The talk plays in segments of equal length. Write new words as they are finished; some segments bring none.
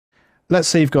let's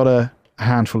say you've got a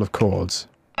handful of chords.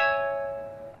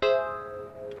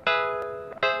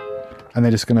 And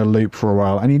they're just going to loop for a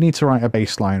while. And you need to write a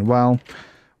bass line. Well,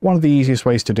 one of the easiest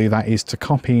ways to do that is to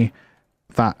copy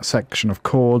that section of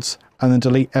chords and then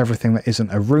delete everything that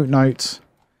isn't a root note.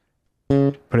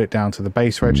 Put it down to the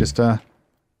bass register,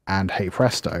 and hey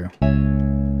presto.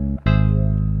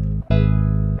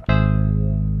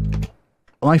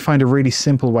 I find a really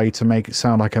simple way to make it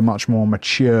sound like a much more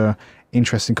mature,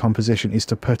 interesting composition is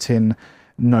to put in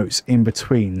notes in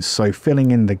between. So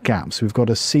filling in the gaps. We've got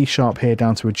a C sharp here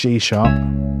down to a G sharp.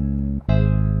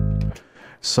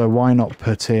 So why not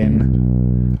put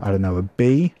in, I don't know, a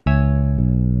B?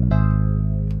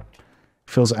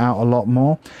 Fills it out a lot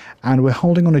more. And we're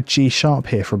holding on a G sharp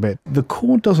here for a bit. The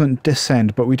chord doesn't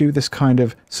descend, but we do this kind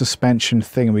of suspension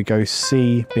thing. We go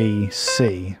C, B,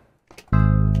 C.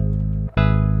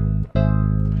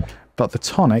 But the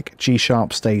tonic, G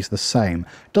sharp, stays the same.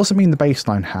 Doesn't mean the bass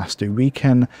line has to. We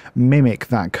can mimic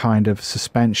that kind of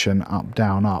suspension, up,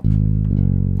 down, up.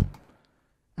 And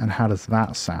how does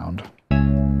that sound?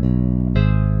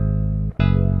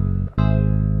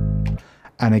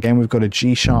 And again, we've got a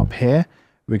G sharp here.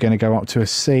 We're going to go up to a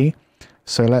C.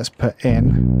 So let's put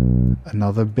in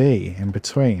another B in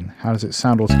between. How does it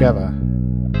sound all together?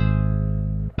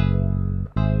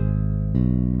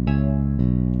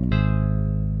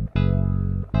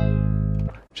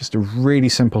 Just a really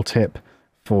simple tip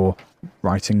for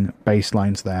writing bass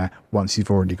lines there once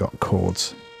you've already got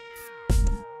chords.